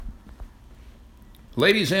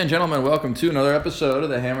Ladies and gentlemen, welcome to another episode of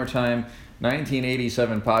the Hammer Time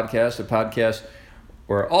 1987 podcast, a podcast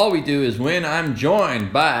where all we do is win. I'm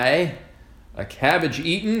joined by a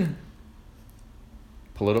cabbage-eating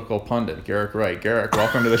political pundit, Garrick Wright. Garrick,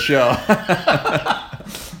 welcome to the show.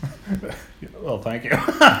 Well, thank you.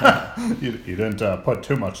 You didn't put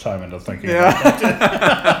too much time into thinking about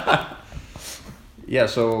that. Yeah,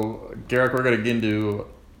 so, Garrick, we're going to get into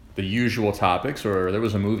the usual topics, or there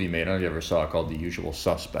was a movie made, I don't know if you ever saw it, called The Usual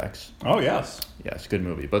Suspects. Oh, yes. Yes, good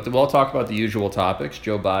movie. But we'll talk about the usual topics,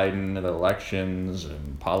 Joe Biden, the elections,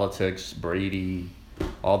 and politics, Brady,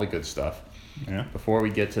 all the good stuff. Yeah. Before we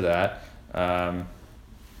get to that,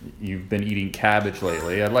 you've been eating cabbage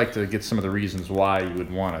lately. I'd like to get some of the reasons why you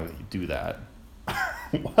would want to do that.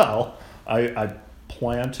 Well, I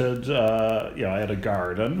planted, I had a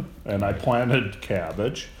garden, and I planted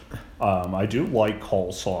cabbage. I do like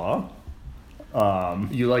coleslaw.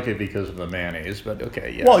 You like it because of the mayonnaise, but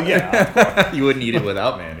okay, yeah. Well, yeah. You wouldn't eat it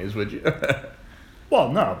without mayonnaise, would you?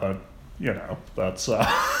 Well, no, but, that's,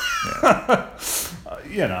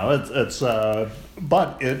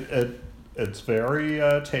 but it's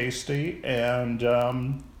very tasty, and,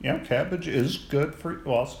 cabbage is good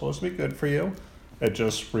it's supposed to be good for you. It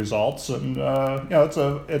just results in, it's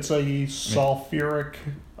a sulfuric,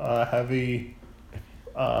 heavy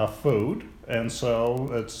food, and so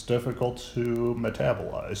it's difficult to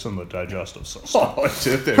metabolize in the digestive system. Oh, it's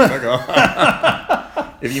just it.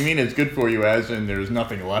 If you mean it's good for you, as in there's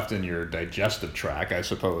nothing left in your digestive tract, I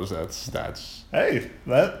suppose that's. Hey,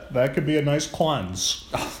 that could be a nice cleanse.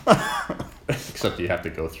 Except you have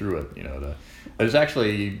to go through it, There's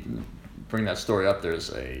actually, bring that story up,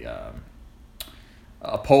 there's a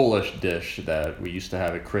Polish dish that we used to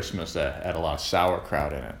have at Christmas that had a lot of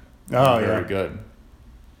sauerkraut in it. Oh, yeah. Very good.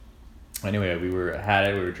 Anyway, I was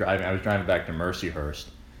driving back to Mercyhurst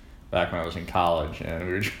back when I was in college, and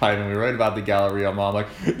we were right about the Galleria Mall. I'm like,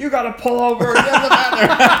 you gotta pull over and get the bathroom.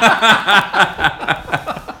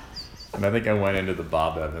 And I think I went into the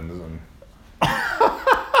Bob Evans and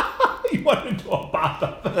You went into a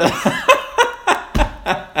Bob Evans.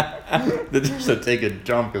 just to take a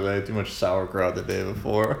jump because I had too much sauerkraut the day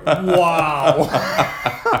before. Wow.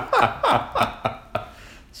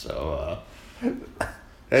 So,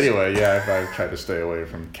 anyway, yeah, I try to stay away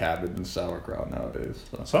from cabbage and sauerkraut nowadays.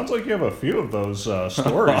 So. Sounds like you have a few of those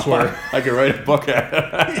stories where I could write a book at it.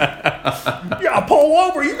 you gotta pull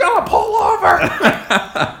over. You gotta pull over.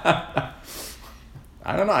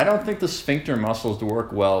 I don't know. I don't think the sphincter muscles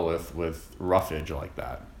work well with roughage like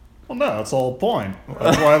that. Well, no, that's the whole point.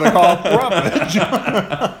 That's why they call it roughage.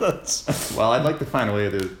 Well, I'd like to find a way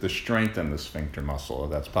to strengthen the sphincter muscle,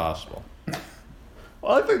 if that's possible.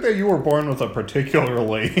 Well, I think that you were born with a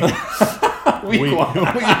particularly weak one.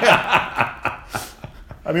 Yeah.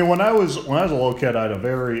 I mean, when I was a little kid,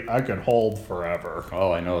 I could hold forever.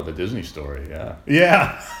 Oh, I know the Disney story. Yeah.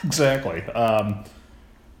 Yeah, exactly. But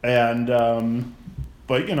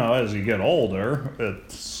as you get older,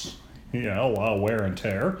 it's a lot of wear and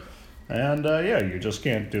tear, and you just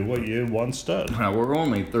can't do what you once did. We're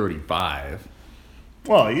only 35.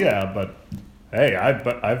 Well, yeah, but. Hey,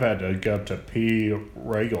 I've had to get up to pee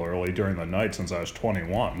regularly during the night since I was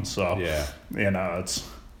 21. So yeah, it's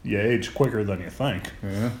you age quicker than you think.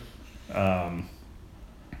 Yeah.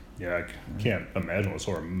 I can't imagine what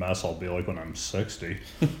sort of mess I'll be like when I'm 60.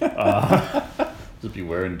 Just be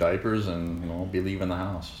wearing diapers and be leaving the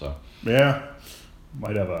house. So yeah,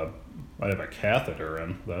 might have a catheter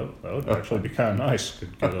in. That would actually be kind of nice.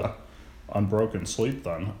 Could get a unbroken sleep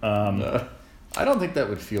then. I don't think that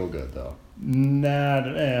would feel good though. Nah,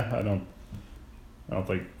 I don't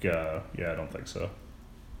think. I don't think so.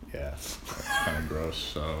 Yeah, that's kind of gross.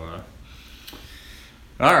 So,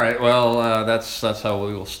 all right. Well, that's how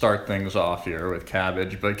we will start things off here with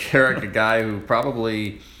cabbage. But Garrick, a guy who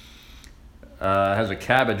probably has a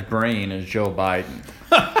cabbage brain, is Joe Biden.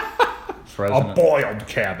 A boiled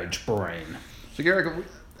cabbage brain. So, Garrick,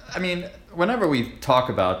 I mean, whenever we talk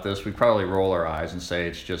about this, we probably roll our eyes and say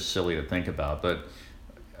it's just silly to think about, but.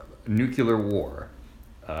 Nuclear war.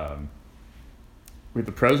 With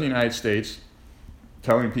the President of the United States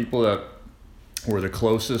telling people that we're the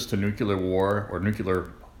closest to nuclear war or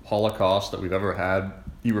nuclear holocaust that we've ever had.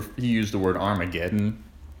 He used the word Armageddon.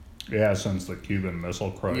 Yeah, since the Cuban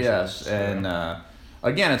Missile Crisis. Yes, and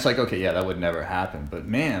again, it's like, okay, yeah, that would never happen. But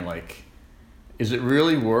man, is it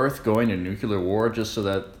really worth going to nuclear war just so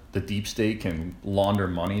that the deep state can launder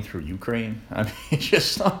money through Ukraine? I mean, it's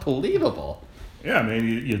just unbelievable. Yeah, I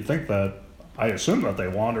mean, you'd think that. I assume that they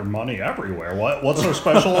launder money everywhere. What's so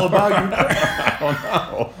special about Ukraine? I don't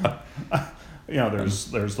know.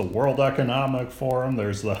 there's the World Economic Forum,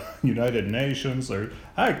 there's the United Nations.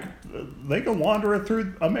 Heck, they can wander it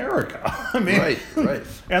through America. I mean, right.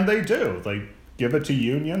 And they do. They give it to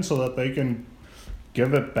unions so that they can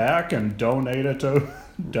give it back and donate it to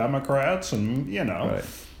Democrats, and Right.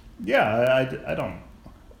 Yeah, I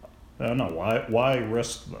don't know why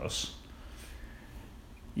risk this.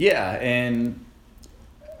 Yeah, and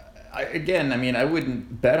I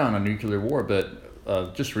wouldn't bet on a nuclear war,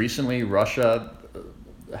 but just recently Russia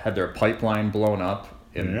had their pipeline blown up,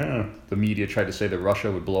 and the media tried to say that Russia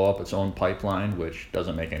would blow up its own pipeline, which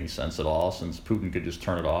doesn't make any sense at all, since Putin could just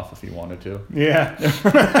turn it off if he wanted to. Yeah.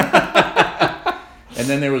 And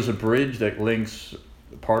then there was a bridge that links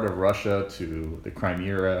part of Russia to the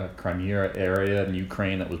Crimea area in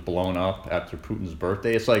Ukraine that was blown up after Putin's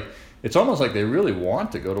birthday. It's almost like they really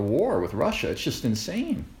want to go to war with Russia. It's just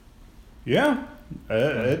insane. Yeah,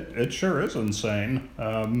 it sure is insane.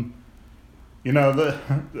 I feel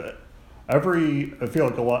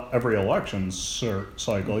like every election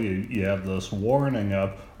cycle, you have this warning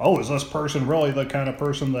of, is this person really the kind of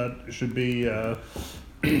person that should be,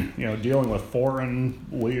 dealing with foreign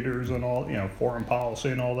leaders and all, foreign policy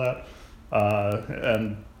and all that.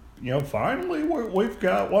 And finally we've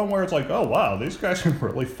got one where it's like, oh wow, these guys can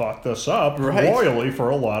really fuck this up royally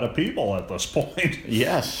for a lot of people at this point.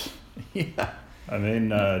 Yes. Yeah. I mean,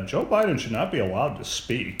 Joe Biden should not be allowed to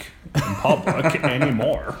speak in public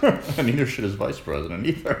anymore. And neither should his vice president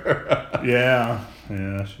either. Yeah,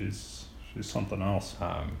 she's something else.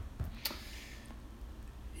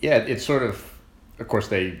 It's sort of course,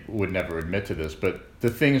 they would never admit to this, but the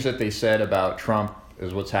things that they said about Trump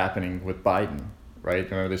is what's happening with Biden, right?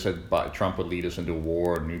 Remember they said Trump would lead us into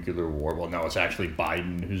war, nuclear war. Well, no, it's actually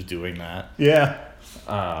Biden who's doing that. Yeah.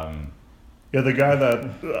 The guy that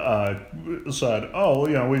said,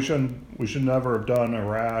 we should never have done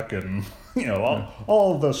Iraq, and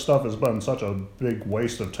all of this stuff has been such a big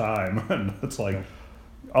waste of time, and it's like,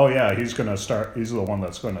 oh yeah, he's the one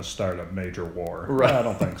that's going to start a major war. Right. I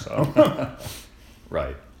don't think so.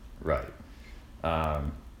 Right.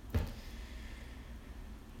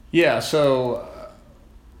 So,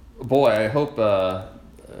 boy, I hope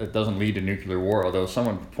it doesn't lead to nuclear war, although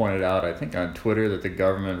someone pointed out, I think on Twitter, that the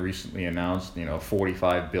government recently announced,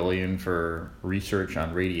 $45 billion for research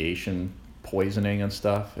on radiation poisoning and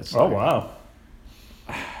stuff. It's like, wow.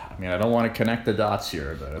 I mean, I don't want to connect the dots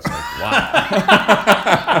here, but it's like, wow.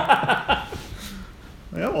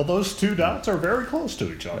 Yeah, well, those two dots are very close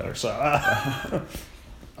to each other, so...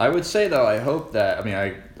 I would say, though, I hope that,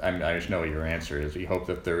 I just know what your answer is. You hope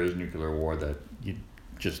that if there is nuclear war that you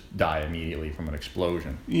just die immediately from an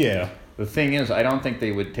explosion. Yeah. The thing is, I don't think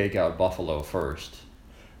they would take out Buffalo first,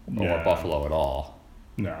 or Buffalo at all.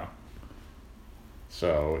 No.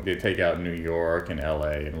 So they take out New York and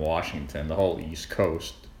L.A. and Washington, the whole East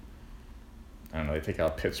Coast. I don't know, they take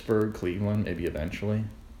out Pittsburgh, Cleveland, maybe eventually.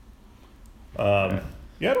 I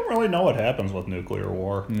don't really know what happens with nuclear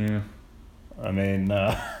war. Yeah. I mean,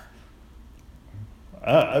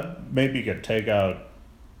 maybe you could take out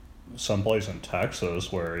someplace in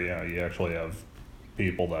Texas where, you actually have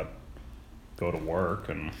people that go to work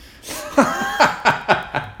and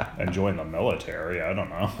and join the military. I don't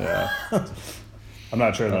know. Yeah. I'm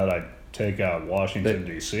not sure that I'd take out Washington,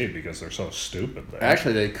 D.C. because they're so stupid there.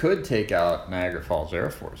 Actually, they could take out Niagara Falls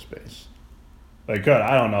Air Force Base. They could.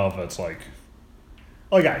 I don't know if it's like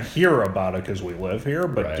I hear about it because we live here,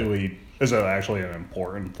 but right. Is it actually an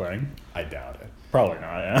important thing? I doubt it. Probably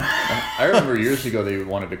not, yeah. I remember years ago they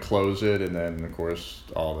wanted to close it, and then, of course,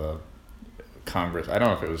 all the Congress, I don't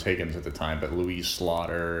know if it was Higgins at the time, but Louise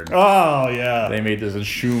Slaughter. Oh, yeah. They made this in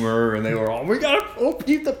Schumer, and they were all, we got to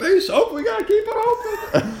keep the base open, we got to keep it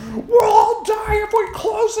open. We'll all die if we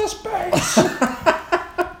close this base.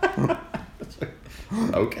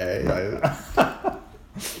 Okay.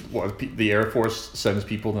 The Air Force sends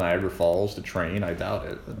people to Niagara Falls to train? I doubt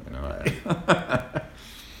it.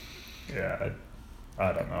 Yeah,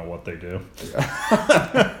 I don't know what they do.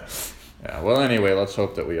 Yeah, well, anyway, let's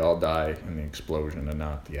hope that we all die in the explosion and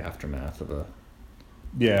not the aftermath of a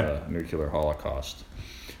nuclear holocaust.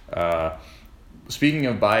 Speaking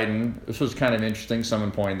of Biden, this was kind of interesting.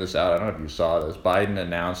 Someone pointed this out. I don't know if you saw this. Biden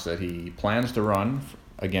announced that he plans to run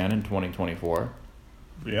again in 2024.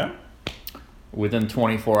 Yeah. Within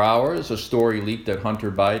 24 hours, a story leaked that Hunter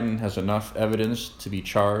Biden has enough evidence to be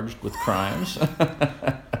charged with crimes.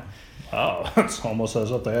 Oh, it's almost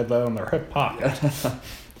as if they had that in their hip pocket.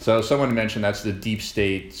 So someone mentioned that's the deep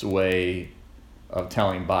state's way of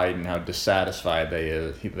telling Biden how dissatisfied they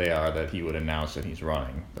are that he would announce that he's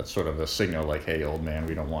running. That's sort of a signal like, hey, old man,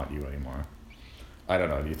 we don't want you anymore. I don't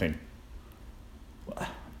know. Do you think...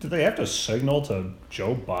 Do they have to signal to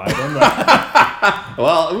Joe Biden that?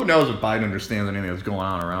 Well, who knows if Biden understands anything that's going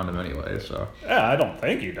on around him anyway, so. Yeah, I don't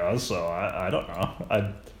think he does, so I don't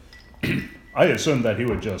know. I assumed that he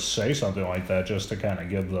would just say something like that just to kind of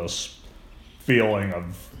give this feeling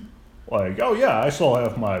of, like, oh yeah, I still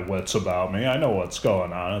have my wits about me. I know what's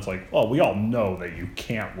going on. It's like, well, we all know that you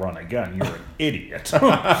can't run again. You're an idiot.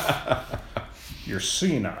 You're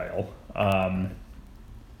senile.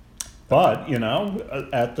 But, you know,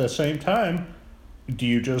 at the same time, do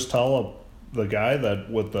you just tell the guy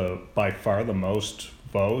that with by far the most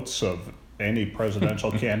votes of any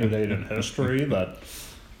presidential candidate in history that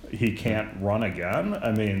he can't run again?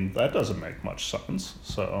 I mean, that doesn't make much sense.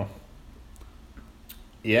 So,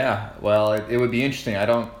 yeah, well, it would be interesting.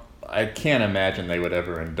 I can't imagine they would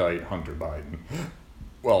ever indict Hunter Biden.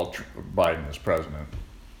 Well, Biden is president.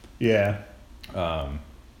 yeah.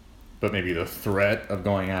 But maybe the threat of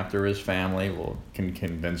going after his family can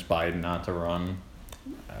convince Biden not to run.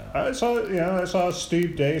 I saw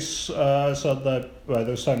Steve Deace said that by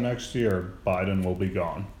this time next year, Biden will be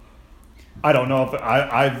gone. I don't know if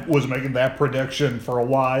I was making that prediction for a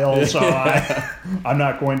while, so I'm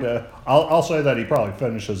not going to. I'll say that he probably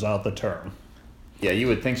finishes out the term. Yeah, you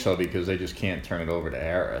would think so because they just can't turn it over to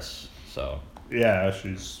Harris. So yeah,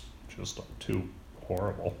 she's just too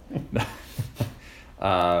horrible.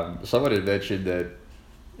 Somebody mentioned that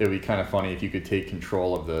it would be kind of funny if you could take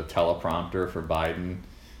control of the teleprompter for Biden,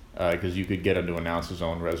 because you could get him to announce his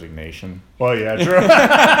own resignation. Well, yeah, true.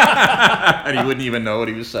 And he wouldn't even know what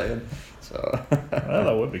he was saying. So well,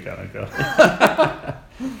 that would be kind of good.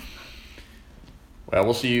 Well,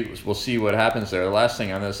 we'll see what happens there. The last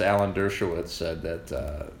thing on this, Alan Dershowitz said that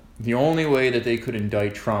the only way that they could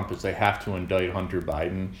indict Trump is they have to indict Hunter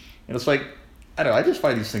Biden. And it's like, I don't know, I just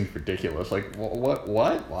find these things ridiculous. Like, what,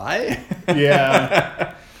 why?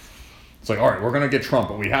 Yeah. It's like, all right, we're going to get Trump,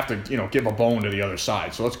 but we have to, give a bone to the other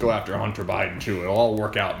side. So let's go after Hunter Biden, too. It'll all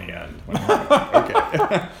work out in the end.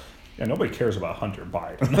 Okay. Yeah, nobody cares about Hunter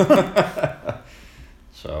Biden.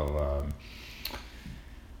 So,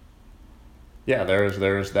 yeah,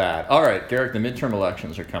 there's that. All right, Garrick, the midterm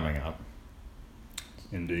elections are coming up.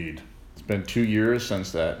 Indeed. It's been 2 years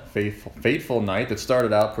since that fateful night that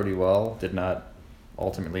started out pretty well, did not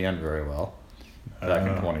ultimately end very well back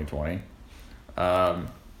in 2020.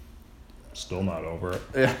 Still not over it.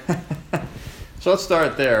 Yeah. So let's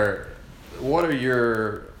start there. What are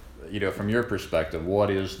your, from your perspective, what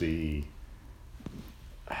do you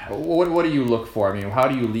look for? I mean, how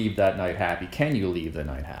do you leave that night happy? Can you leave the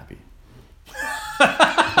night happy?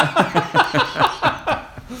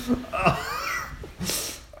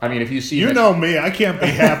 I mean, if you see... You know me, I can't be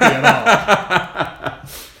happy at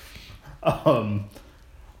all.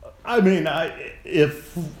 I mean,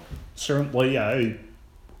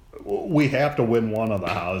 we have to win one of the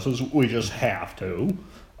houses. We just have to.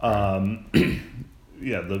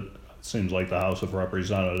 It seems like the House of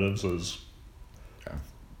Representatives is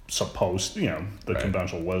supposed, the Right.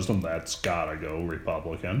 conventional wisdom, that's got to go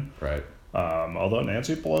Republican. Right. Although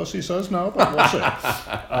Nancy Pelosi says no, but we'll see.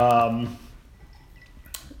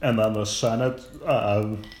 And then the Senate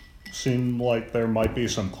seemed like there might be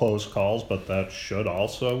some close calls, but that should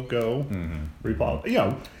also go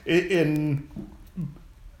Republican. In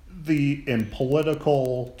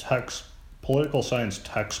political science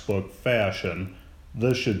textbook fashion,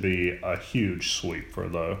 this should be a huge sweep for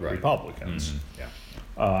the Republicans. Yeah.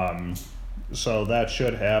 So that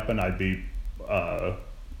should happen. I'd be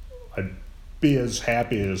as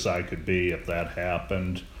happy as I could be if that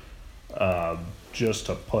happened. Just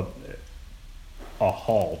to put a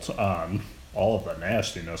halt on all of the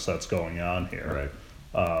nastiness that's going on here.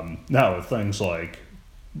 Right. Now, if things like,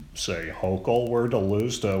 say, Hochul were to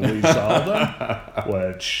lose to Lee Zeldin,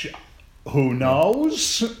 which, who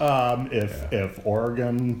knows, if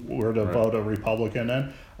Oregon were to vote a Republican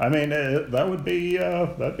in, I mean, that'd be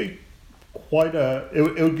quite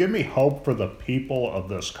it would give me hope for the people of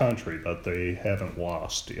this country that they haven't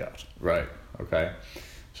lost yet. Right. Okay.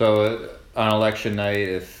 So on election night,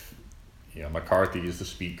 if McCarthy is the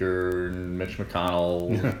speaker and Mitch McConnell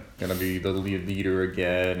going to be the leader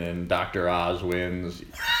again, and Dr. Oz wins,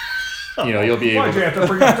 you'll be able. Why'd you have to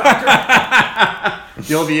bring up Dr.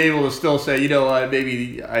 You'll be able to still say,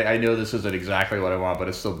 maybe I know this isn't exactly what I want, but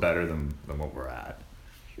it's still better than what we're at.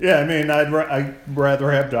 Yeah, I mean, I'd rather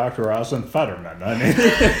have Dr. Oz than Fetterman. I mean,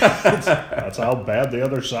 that's how bad the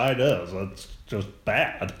other side is. It's just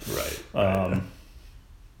bad. Right.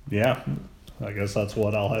 Yeah, I guess that's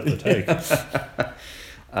what I'll have to take.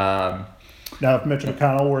 Now, if Mitch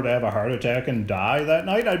McConnell were to have a heart attack and die that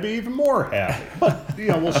night, I'd be even more happy. But,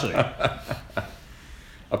 we'll see.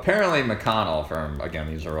 apparently McConnell, again,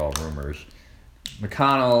 these are all rumors,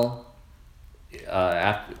 McConnell,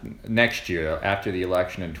 next year, after the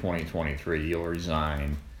election in 2023, he'll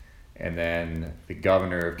resign, and then the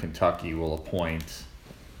governor of Kentucky will appoint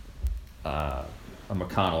a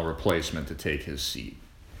McConnell replacement to take his seat.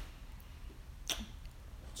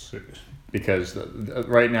 Because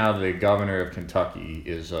right now the governor of Kentucky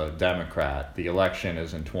is a Democrat. The election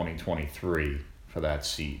is in 2023 for that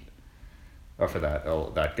seat, or for that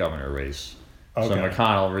governor race. Okay. So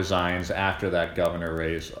McConnell resigns after that governor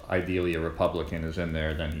race. Ideally, a Republican is in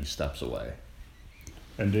there, then he steps away.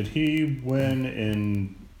 And did he win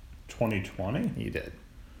in 2020? He did.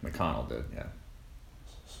 McConnell did, yeah.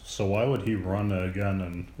 So why would he run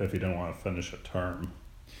again if he didn't want to finish a term?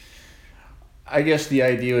 I guess the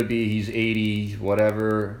idea would be he's 80,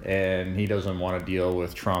 whatever, and he doesn't want to deal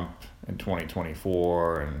with Trump in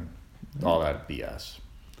 2024 and all that BS.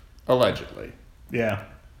 Allegedly. Yeah.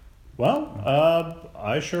 Well,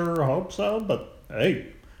 I sure hope so, but hey,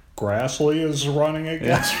 Grassley is running again.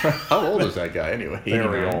 That's right. How old is that guy anyway?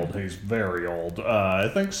 Very old. He's very old. I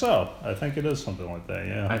think so. I think it is something like that,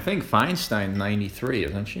 yeah. I think Feinstein's 93,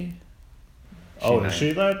 isn't she? Is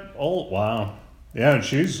she that old? Wow. Yeah, and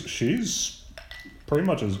she's pretty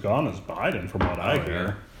much as gone as Biden, from what I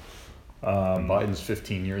hear. Biden's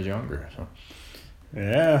 15 years younger. So.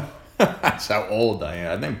 Yeah. That's how old I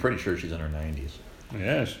am. I'm pretty sure she's in her 90s.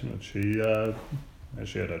 Yeah,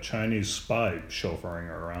 she had a Chinese spy chauffeuring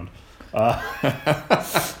her around.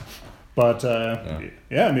 But,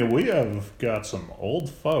 yeah, I mean, we have got some old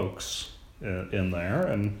folks in there,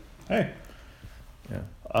 and hey. Yeah.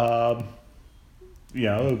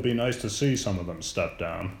 It would be nice to see some of them step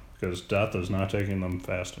down, because death is not taking them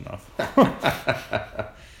fast enough.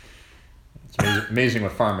 It's amazing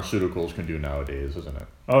what pharmaceuticals can do nowadays, isn't it?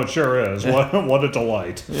 Oh, it sure is. What a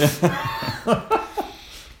delight.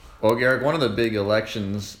 Well, Garrick, one of the big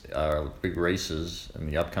elections, big races in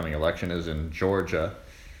the upcoming election is in Georgia,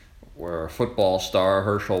 where football star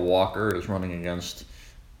Herschel Walker is running against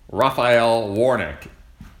Raphael Warnock.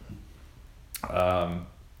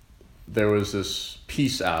 There was this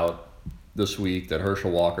piece out this week that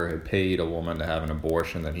Herschel Walker had paid a woman to have an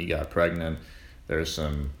abortion, that he got pregnant. There's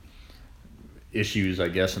some issues, I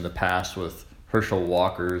guess, in the past with Herschel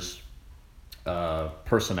Walker's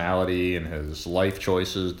personality and his life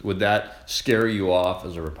choices. Would that scare you off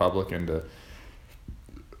as a Republican to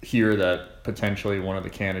hear that potentially one of the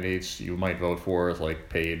candidates you might vote for is like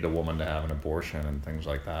paid a woman to have an abortion and things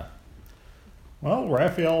like that? Well,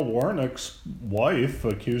 Raphael Warnock's wife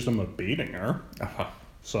accused him of beating her. Uh-huh.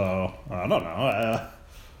 So, I don't know.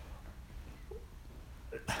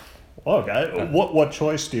 Look, what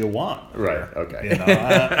choice do you want? Right, okay. You know,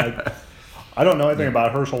 I don't know anything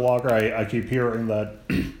about Herschel Walker. I keep hearing that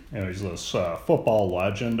he's this football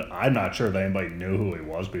legend. I'm not sure that anybody knew who he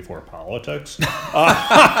was before politics. Well,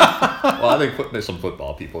 I think some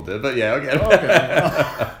football people did, but yeah, okay.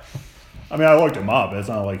 I mean, I looked him up. It's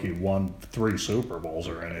not like he won 3 Super Bowls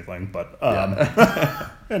or anything, but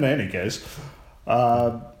in any case,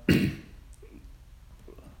 hey,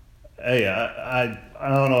 I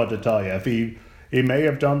don't know what to tell you. If he may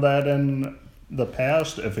have done that in the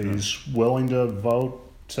past, if he's willing to vote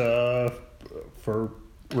for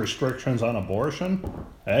restrictions on abortion,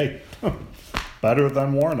 hey, better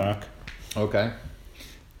than Warnock. Okay.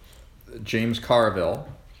 James Carville.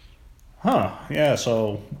 Huh, yeah,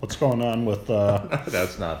 so what's going on with...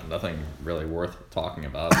 That's nothing really worth talking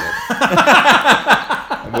about.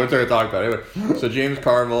 What they're talking about anyway. So James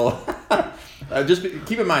Carville... just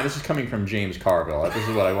keep in mind, this is coming from James Carville. This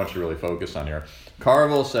is what I want you to really focus on here.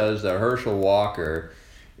 Carville says that Herschel Walker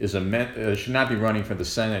should not be running for the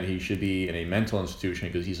Senate. He should be in a mental institution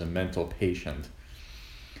because he's a mental patient.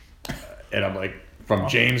 And I'm like, from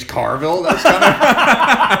James Carville? That's kind of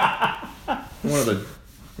one of the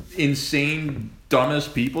insane,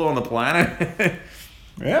 dumbest people on the planet.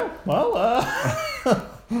 Yeah, well,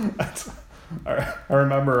 I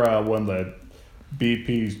remember when the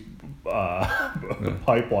BP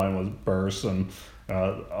pipeline was burst and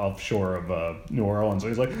offshore of New Orleans.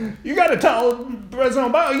 He's like, you got to tell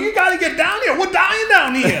President Obama, you got to get down here. We're dying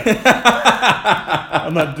down here.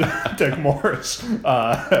 And then Dick Morris,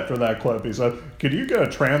 after that clip, he said, could you get a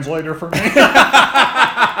translator for me?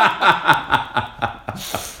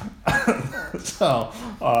 So,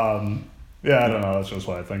 yeah, I don't know. That's just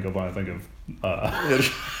what I think of when I think of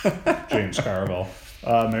James Carville.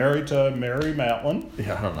 Married to Mary Matlin.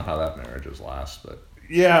 Yeah, I don't know how that marriage was last, but...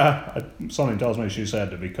 Yeah, something tells me she's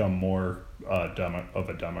had to become more of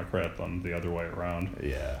a Democrat than the other way around.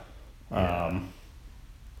 Yeah.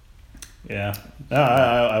 Yeah. No,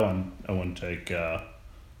 I wouldn't take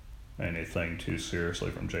anything too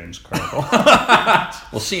seriously from James Carville.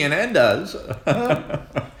 Well, CNN does.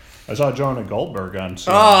 I saw Jonah Goldberg on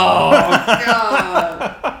CNN. Oh,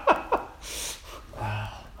 God.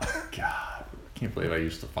 Oh, God. I can't believe I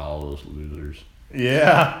used to follow those losers.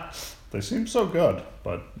 Yeah. They seem so good,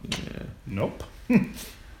 but nope. Well,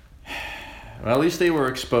 at least they were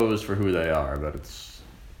exposed for who they are, but it's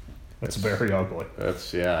very ugly.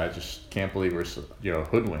 I just can't believe we're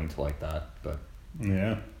hoodwinked like that, but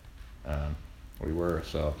yeah, we were.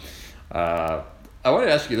 So I wanted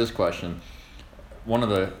to ask you this question. One of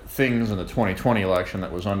the things in the 2020 election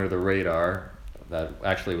that was under the radar, that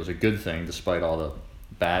actually was a good thing despite all the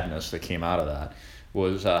badness that came out of that,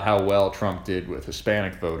 was how well Trump did with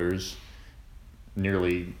Hispanic voters,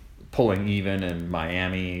 nearly pulling even in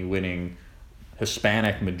Miami, winning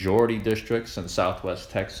Hispanic majority districts in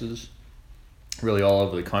Southwest Texas. Really all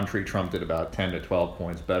over the country, Trump did about 10 to 12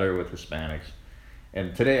 points better with Hispanics.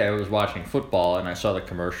 And today I was watching football and I saw the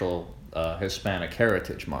commercial Hispanic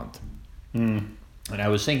Heritage Month. And I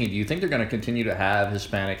was thinking, do you think they're going to continue to have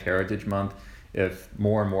Hispanic Heritage Month if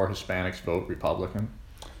more and more Hispanics vote Republican?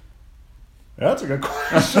 Yeah, that's a good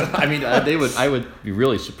question. I mean, I would be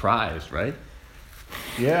really surprised, right?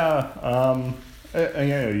 Yeah,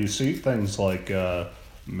 you see things like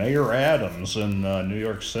Mayor Adams in New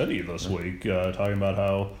York City this week talking about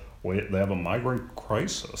how they have a migrant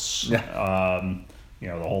crisis. Yeah.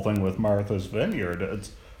 The whole thing with Martha's Vineyard.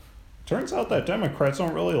 It turns out that Democrats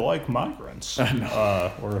don't really like migrants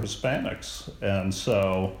or Hispanics, and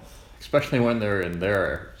so. Especially when they're in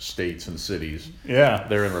their states and cities. Yeah.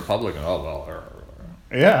 They're in Republican. Oh, well.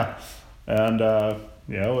 Yeah. And,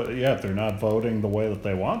 if they're not voting the way that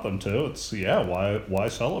they want them to, why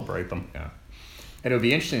celebrate them? Yeah. And it would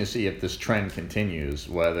be interesting to see if this trend continues,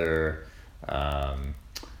 whether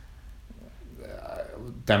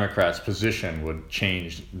Democrats' position would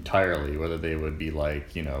change entirely, whether they would be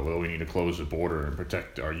like, well, we need to close the border and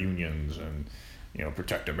protect our unions and,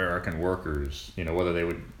 protect American workers, whether they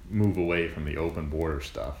would move away from the open border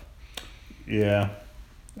stuff. Yeah.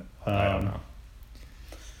 I don't know.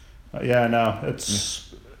 Yeah, no,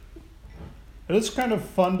 it's kind of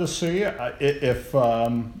fun to see if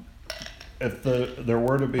there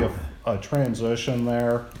were to be a transition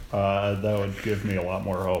there, that would give me a lot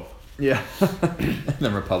more hope. Yeah. And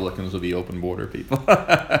then Republicans will be open border people.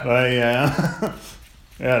 Yeah.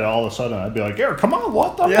 Yeah, and all of a sudden I'd be like, "Here, come on,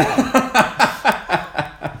 what the fuck?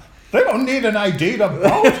 They don't need an ID to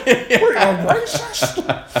vote. We're racist."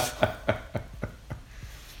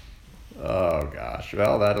 Oh, gosh.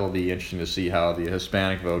 Well, that'll be interesting to see how the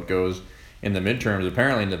Hispanic vote goes in the midterms.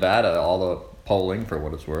 Apparently, Nevada, all the polling, for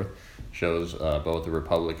what it's worth, shows both the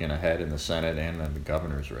Republican ahead in the Senate and in the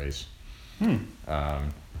governor's race. And,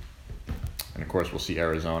 of course, we'll see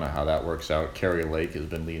Arizona, how that works out. Kerry Lake has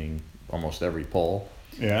been leading almost every poll.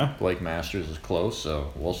 Yeah. Blake Masters is close,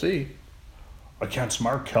 so we'll see. Against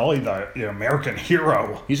Mark Kelly, the American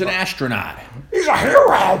hero. He's an astronaut. He's a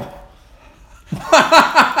hero!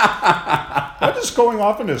 Why does going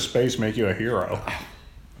off into space make you a hero?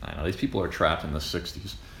 I know, these people are trapped in the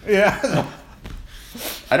 60s. Yeah.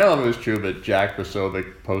 I don't know if it was true, but Jack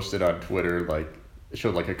Posobiec posted on Twitter, it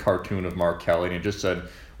showed a cartoon of Mark Kelly, and it just said,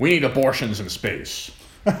 "We need abortions in space."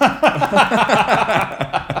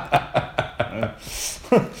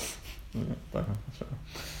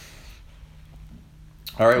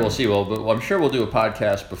 All right, we'll see. Well, but I'm sure we'll do a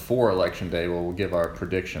podcast before Election Day where we'll give our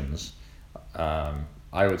predictions.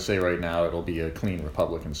 I would say right now it'll be a clean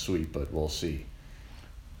Republican sweep, but we'll see.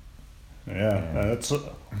 Yeah, it's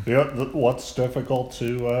what's difficult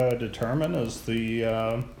to determine is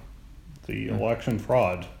the election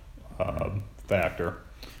fraud factor.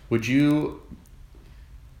 Would you?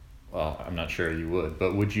 Well, I'm not sure you would,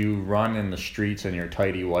 but would you run in the streets in your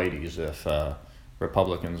tighty whities if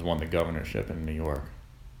Republicans won the governorship in New York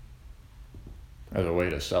as a way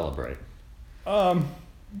to celebrate?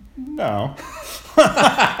 No.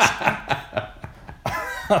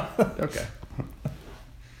 Okay.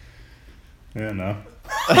 Yeah, no.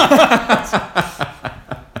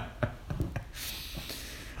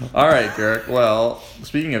 All right, Derek. Well,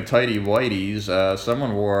 speaking of tighty whities,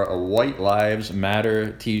 someone wore a White Lives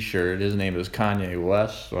Matter t-shirt. His name is Kanye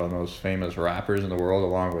West, one of the most famous rappers in the world,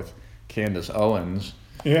 along with Candace Owens.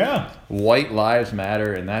 Yeah. White Lives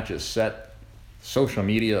Matter, and that just set social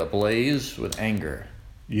media ablaze with anger.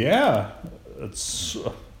 Yeah. It's,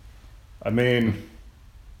 talk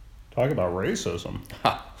about racism.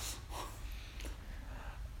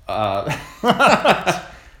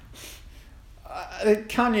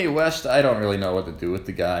 Kanye West, I don't really know what to do with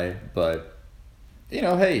the guy, but,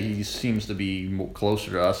 hey, he seems to be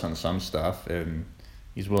closer to us on some stuff, and,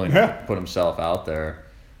 he's willing to put himself out there.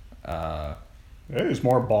 Yeah, he's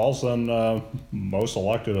more balls than most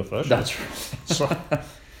elected officials. That's right. So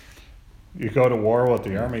you go to war with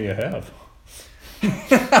the army you have.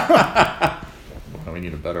 Well, we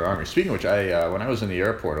need a better army. Speaking of which, when I was in the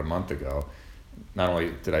airport a month ago, not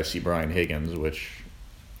only did I see Brian Higgins, which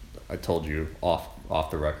I told you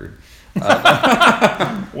off the record. We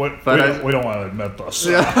don't want to admit this.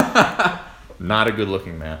 Not a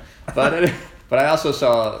good-looking man. But I also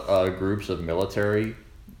saw groups of military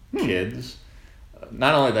kids.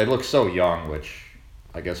 Not only they look so young, which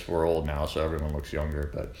I guess we're old now, so everyone looks younger,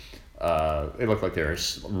 but they look like they're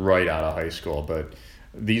right out of high school. But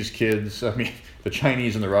these kids, I mean, the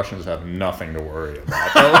Chinese and the Russians have nothing to worry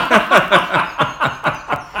about.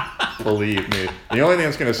 Believe me. The only thing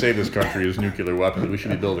that's going to save this country is nuclear weapons. We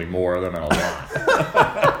should be building more of them and a lot.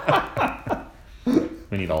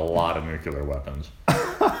 We need a lot of nuclear weapons.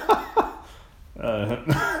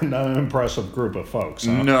 Not an impressive group of folks,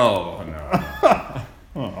 huh? No.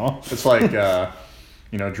 Oh. It's like,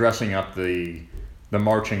 dressing up the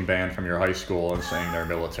marching band from your high school and saying they're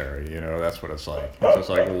military. That's what it's like. It's just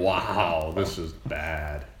like, wow, this is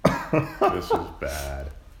bad. This is bad.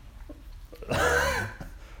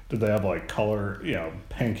 Did they have like color,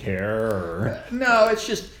 pink hair or? No, it's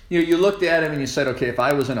just, you looked at him and you said, okay, if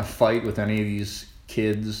I was in a fight with any of these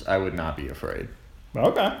kids, I would not be afraid.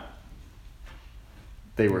 Okay.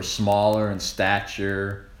 They were smaller in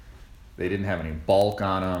stature. They didn't have any bulk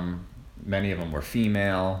on them. Many of them were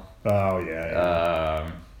female. Oh,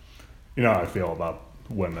 yeah. You know how I feel about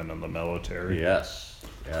women in the military. Yes.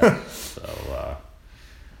 So,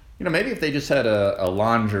 maybe if they just had a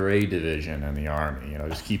lingerie division in the Army,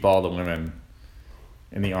 just keep all the women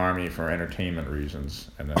in the Army for entertainment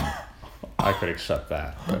reasons, and then I could accept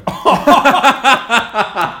that.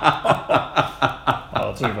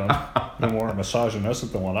 Well, it's even more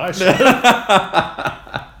misogynistic than what I said.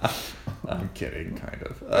 I'm kidding, kind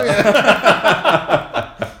of.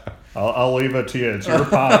 I'll leave it to you. It's your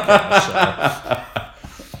podcast.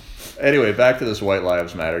 So. Anyway, back to this White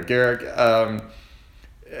Lives Matter. Garrick,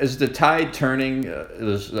 is the tide turning?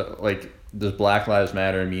 Does Black Lives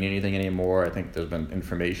Matter mean anything anymore? I think there's been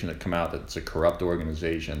information that come out that it's a corrupt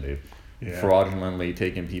organization. They've fraudulently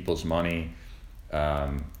taken people's money.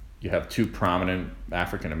 You have two prominent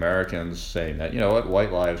African Americans saying that,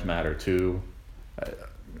 White Lives Matter too.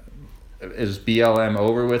 Is BLM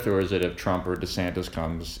over with, or is it if Trump or DeSantis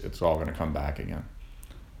comes, it's all going to come back again?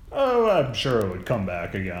 Oh, I'm sure it would come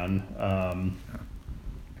back again. I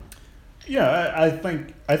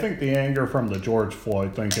think the anger from the George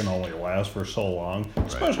Floyd thing can only last for so long,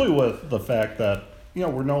 especially with the fact that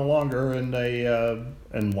we're no longer in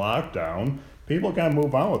lockdown. People can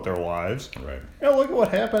move on with their lives. Right. Look at what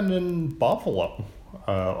happened in Buffalo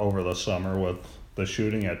over the summer with the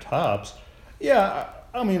shooting at Tops. Yeah,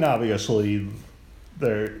 I mean, obviously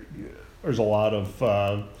there's a lot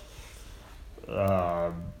of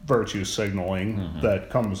virtue signaling that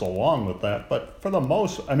comes along with that, but for the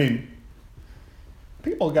most,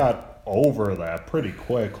 people got over that pretty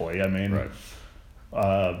quickly.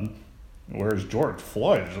 Whereas George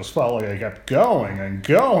Floyd just felt like it kept going and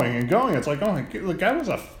going and going. It's like, the guy was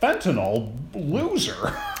a fentanyl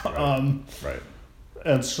loser. Right.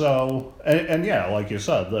 And so, and yeah, like you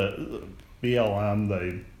said, the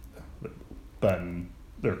BLM,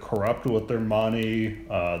 they're corrupt with their money.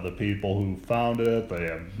 The people who founded it, they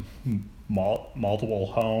have multiple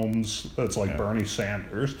homes. It's like Bernie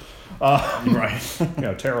Sanders. Right.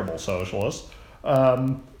 Terrible socialist.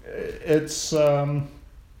 It's...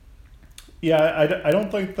 I don't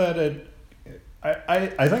think that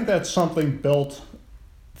I think that's something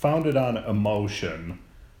founded on emotion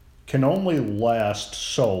can only last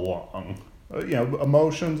so long.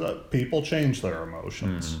 Emotions, people change their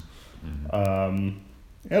emotions.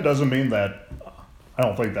 It doesn't mean that, I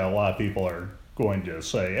don't think that a lot of people are going to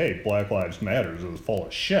say, hey, Black Lives Matter is full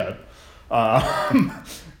of shit,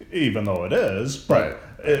 even though it is. But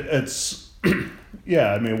it's,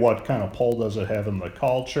 what kind of pull does it have in the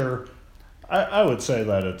culture? I would say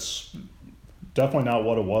that it's definitely not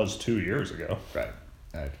what it was 2 years ago. Right.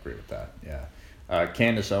 I agree with that, yeah.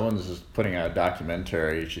 Candace Owens is putting out a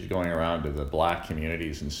documentary. She's going around to the black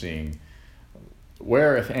communities and seeing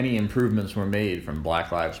where, if any, improvements were made from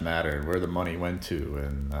Black Lives Matter and where the money went to.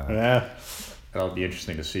 And that'll be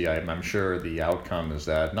interesting to see. I'm sure the outcome is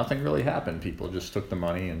that nothing really happened. People just took the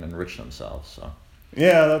money and enriched themselves. So.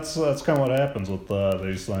 Yeah, that's kind of what happens with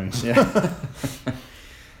these things. Yeah.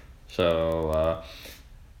 So,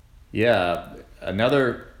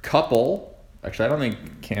 another couple. Actually, I don't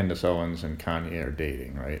think Candace Owens and Kanye are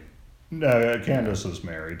dating, right? No, Candace is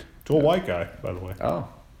married to To a white guy, by the way.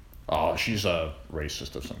 Oh, she's a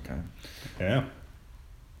racist of some kind. Yeah.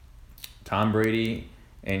 Tom Brady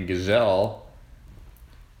and Giselle.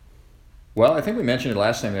 Well, I think we mentioned it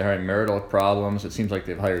last time. They're having marital problems. It seems like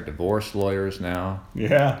they've hired divorce lawyers now.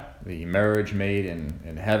 Yeah. The marriage made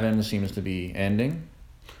in heaven seems to be ending.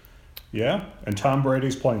 Yeah, and Tom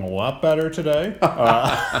Brady's playing a lot better today.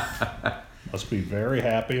 Must be very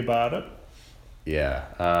happy about it.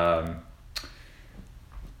 Yeah.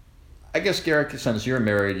 I guess, Garrett, since you're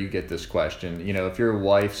married, you get this question. You know, if your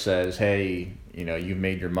wife says, hey, you know, you've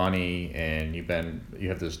made your money and you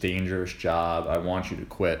have this dangerous job, I want you to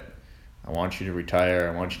quit. I want you to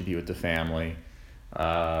retire. I want you to be with the family.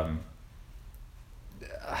 How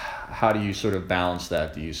do you sort of balance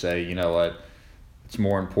that? Do you say, you know what, it's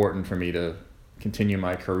more important for me to continue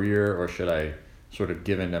my career, or should I sort of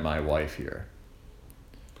give in to my wife here?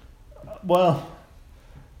 Well,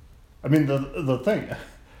 I mean, the thing,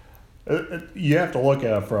 you have to look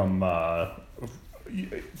at it from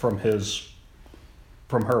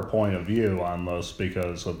her point of view on this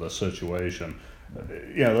because of the situation.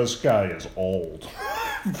 You know, this guy is old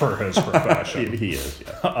for his profession. He is,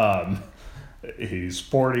 yeah. He's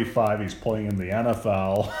 45. He's playing in the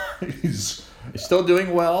NFL. He's still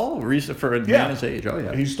doing well for a man his age. Oh,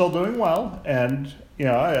 yeah. He's still doing well. And, you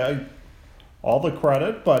know, I all the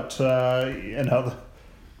credit. But, you know,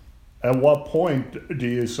 at what point do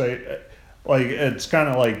you say, like, it's kind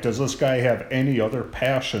of like, does this guy have any other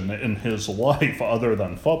passion in his life other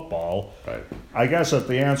than football? Right. I guess if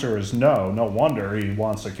the answer is no, no wonder he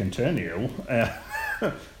wants to continue.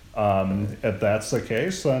 If that's the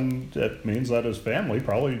case, then it means that his family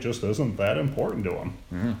probably just isn't that important to him.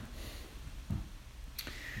 Mm-hmm.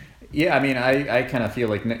 Yeah, I mean, I kind of feel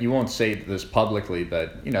like you won't say this publicly,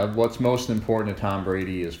 but, you know, what's most important to Tom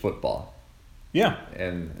Brady is football. Yeah.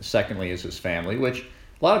 And secondly is his family, which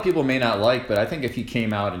a lot of people may not like, but I think if he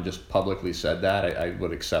came out and just publicly said that, I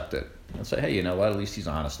would accept it. I'd say, hey, you know what, at least he's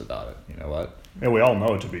honest about it. You know what? Yeah, we all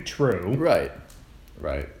know it to be true. Right.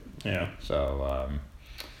 Yeah. So,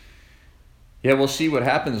 yeah, we'll see what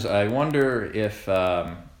happens. I wonder if,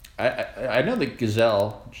 I know that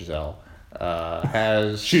Giselle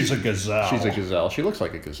has... She's a gazelle. She's a gazelle. She looks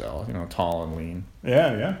like a gazelle, you know, tall and lean.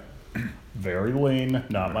 Yeah. Very lean,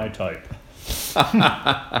 not my type.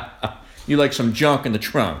 You like some junk in the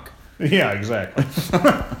trunk. Yeah, exactly.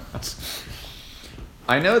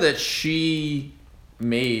 I know that she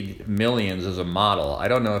made millions as a model. I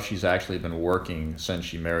don't know if she's actually been working since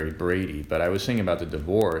she married Brady, but I was thinking about the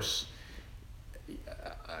divorce.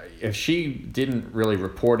 If she didn't really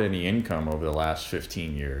report any income over the last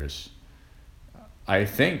 15 years, I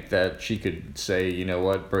think that she could say, you know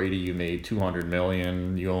what, Brady, you made $200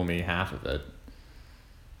 million, you owe me half of it.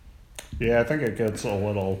 Yeah, I think it gets a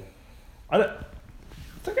little... I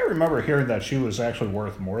think I remember hearing that she was actually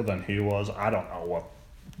worth more than he was. I don't know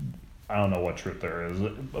what truth there is,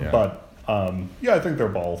 but I think they're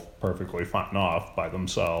both perfectly fine off by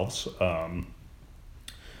themselves. You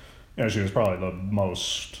know, she was probably the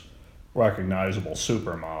most recognizable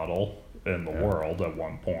supermodel in the world at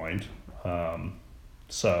one point.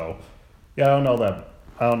 So, yeah, I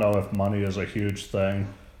don't know if money is a huge thing.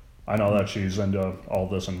 I know that she's into all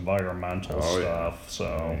this environmental stuff,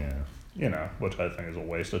 so you know, which I think is a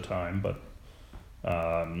waste of time. But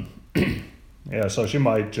yeah, so she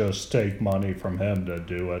might just take money from him to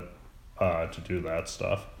do it, to do that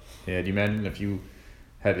stuff. Yeah, do you imagine if you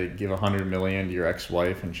had to give $100 million to your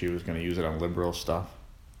ex-wife and she was going to use it on liberal stuff?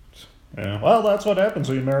 Yeah, well, that's what happens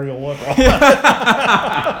when you marry a liberal.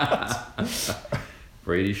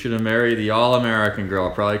 Brady should have married the all-American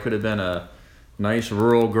girl. Probably could have been a nice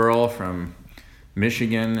rural girl from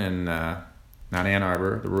Michigan and not Ann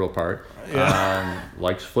Arbor, the rural part. Yeah.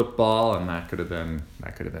 Likes football, and that could have been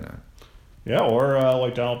it. Yeah, or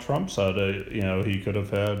like Donald Trump said, you know, he could have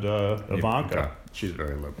had Ivanka. She's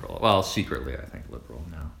very liberal. Well, secretly, I think liberal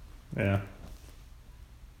now. Yeah.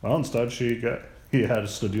 Well, instead he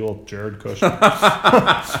has to deal with Jared Kushner.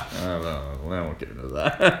 I won't get into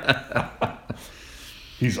that.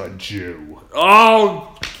 He's a Jew.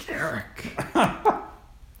 Oh, Eric. Yeah,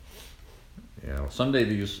 well, someday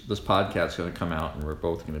this podcast's going to come out and we're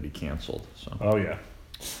both going to be canceled. So. Oh, yeah.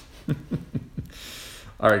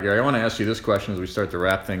 All right, Gary, I want to ask you this question as we start to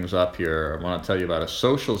wrap things up here. I want to tell you about a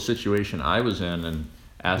social situation I was in and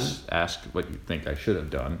ask what you think I should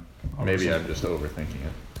have done. Maybe I'm just overthinking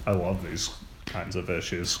it. I love these kinds of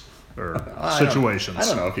issues or situations. I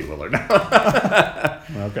don't know if you will or not.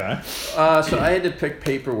 Okay. So I had to pick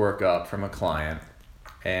paperwork up from a client,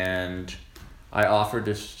 and I offered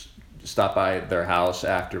to stop by their house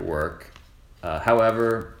after work.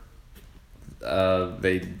 However,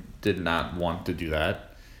 they did not want to do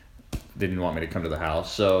that. Didn't want me to come to the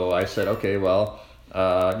house. So I said, okay, well,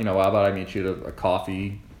 how about I meet you at a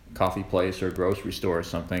coffee place or a grocery store or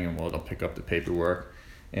something, and they'll pick up the paperwork.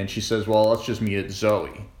 And she says, well, let's just meet at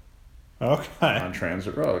Zoe. Okay. On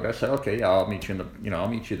Transit Road. I said, okay, yeah, I'll meet you I'll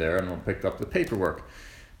meet you there, and we'll pick up the paperwork.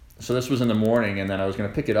 So this was in the morning, and then I was going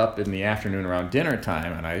to pick it up in the afternoon around dinner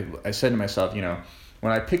time. And I said to myself,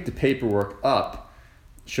 when I pick the paperwork up,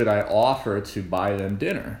 should I offer to buy them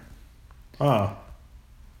dinner? Oh.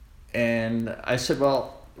 And I said,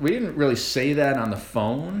 well, we didn't really say that on the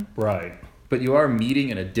phone. Right. But you are meeting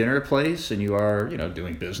in a dinner place, and you are,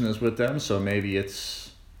 doing business with them. So maybe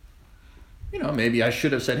it's, maybe I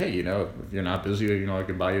should have said, hey, if you're not busy, I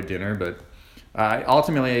can buy you dinner. But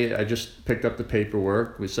ultimately, I just picked up the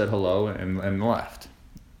paperwork. We said hello and left.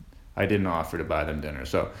 I didn't offer to buy them dinner.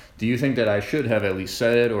 So do you think that I should have at least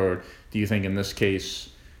said it, or do you think in this case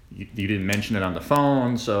you didn't mention it on the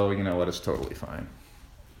phone, so you know what, it's totally fine?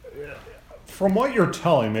 From what you're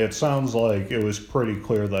telling me, it sounds like it was pretty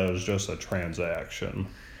clear that it was just a transaction.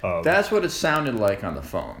 That's what it sounded like on the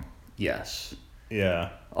phone. Yes. Yeah.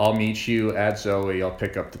 I'll meet you at Zoe. I'll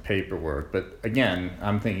pick up the paperwork. But again,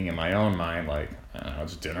 I'm thinking in my own mind, like, I don't know,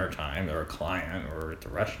 it's dinner time. They're a client or at the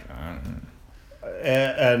restaurant.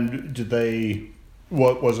 And did they?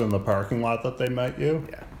 What was in the parking lot that they met you?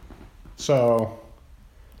 Yeah. So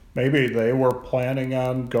maybe they were planning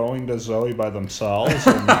on going to Zoe by themselves,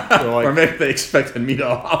 and they're like, or maybe they expected me to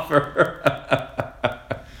offer.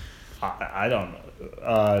 I don't know.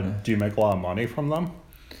 Do you make a lot of money from them?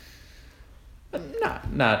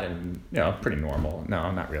 Not in, pretty normal.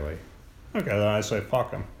 No, not really. Okay, then I say fuck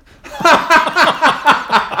them.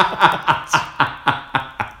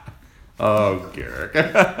 Oh, Garrick.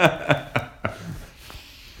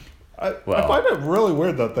 I find it really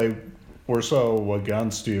weird that they were so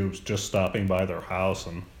against you just stopping by their house,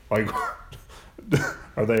 and like,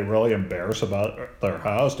 are they really embarrassed about their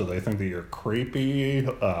house? Do they think that you're creepy?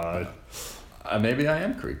 Maybe I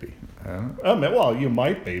am creepy. Well, you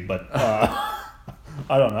might be, but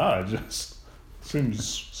I don't know. It just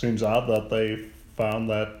seems odd that they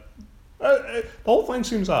found that. The whole thing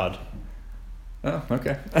seems odd. Oh,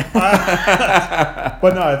 okay.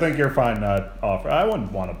 But no, I think you're fine not offer. I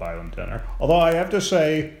wouldn't want to buy them dinner. Although I have to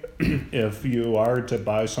say, if you are to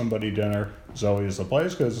buy somebody dinner, Zoe is the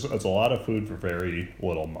place, because it's a lot of food for very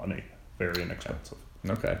little money. Very inexpensive.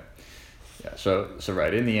 Okay. Yeah, so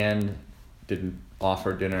right, in the end, didn't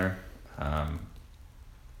offer dinner.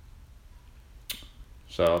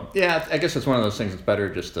 So, yeah, I guess it's one of those things. It's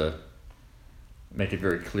better just to make it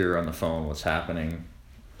very clear on the phone what's happening.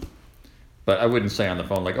 But I wouldn't say on the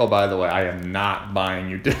phone, like, oh, by the way, I am not buying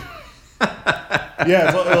you dinner.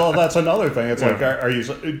 Yeah, well, that's another thing. It's like, are you...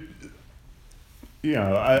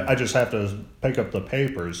 I just have to pick up the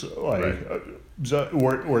papers. Like, right.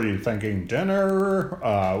 Were you thinking dinner?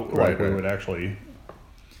 Right. We would actually...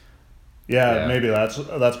 Yeah, maybe that's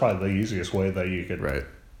probably the easiest way that you could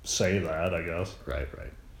say that, I guess. Right.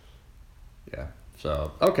 Yeah.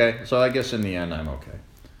 So, okay. So I guess in the end, I'm okay.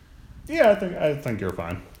 Yeah, I think you're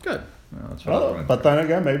fine. Good. Well, that's what but then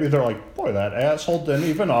again, maybe they're like, boy, that asshole didn't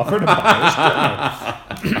even offer to buy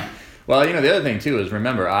us dinner. Well, the other thing, too, is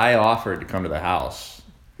remember, I offered to come to the house.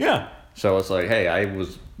 Yeah. So it's like, hey, I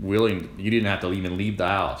was willing. You didn't have to even leave the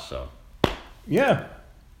house, so. Yeah.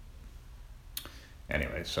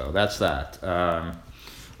 Anyway, so that's that.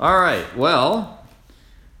 All right. Well,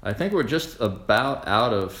 I think we're just about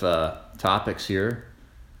out of topics here.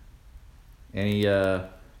 Any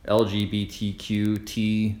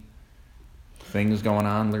LGBTQT things going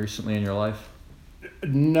on recently in your life?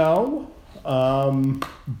 No.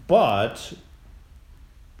 But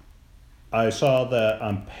I saw that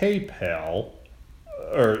on PayPal,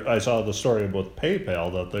 or I saw the story with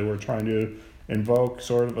PayPal that they were trying to invoke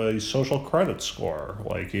sort of a social credit score.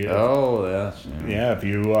 Like, oh, yes. Yeah, if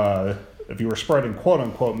you were spreading quote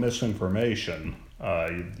unquote misinformation,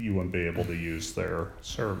 you wouldn't be able to use their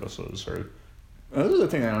services. Or this is the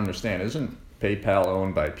thing I don't understand. Isn't PayPal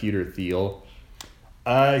owned by Peter Thiel?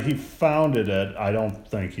 He founded it. I don't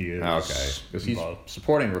think he is. Okay, because he's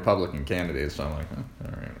supporting Republican candidates, so I'm like, all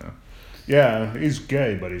right. Yeah, he's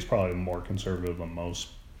gay, but he's probably more conservative than most.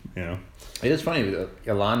 It is funny.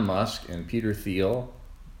 Elon Musk and Peter Thiel,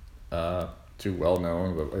 two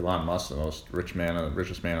well-known, but Elon Musk, the richest man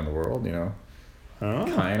in the world.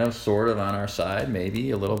 Kind of, sort of on our side, maybe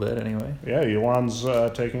a little bit anyway. Yeah, Elon's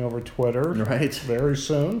taking over Twitter very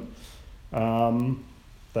soon.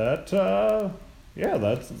 That's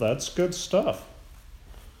good stuff.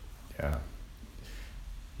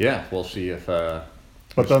 Yeah, we'll see if.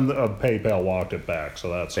 But then PayPal walked it back, so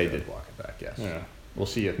that's they good. did walk it back. Yes. Yeah. we'll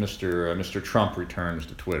see if Mr. Trump returns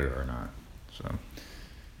to Twitter or not. So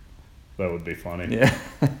That would be funny. yeah,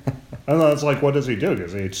 And then it's like, what does he do?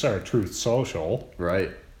 Because he'd start Truth Social.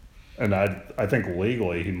 right. And I think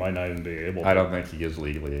legally he might not even be able to. I don't think he is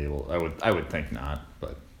legally able. I would think not,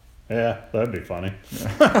 but Yeah, that'd be funny.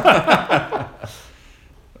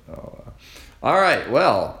 all right.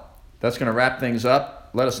 Well, that's going to wrap things up.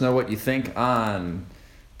 Let us know what you think on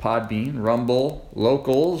Podbean, Rumble,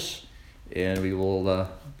 Locals, and we will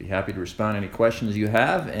be happy to respond to any questions you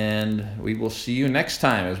have. And we will see you next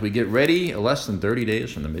time as we get ready, less than 30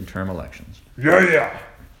 days from the midterm elections. Yeah.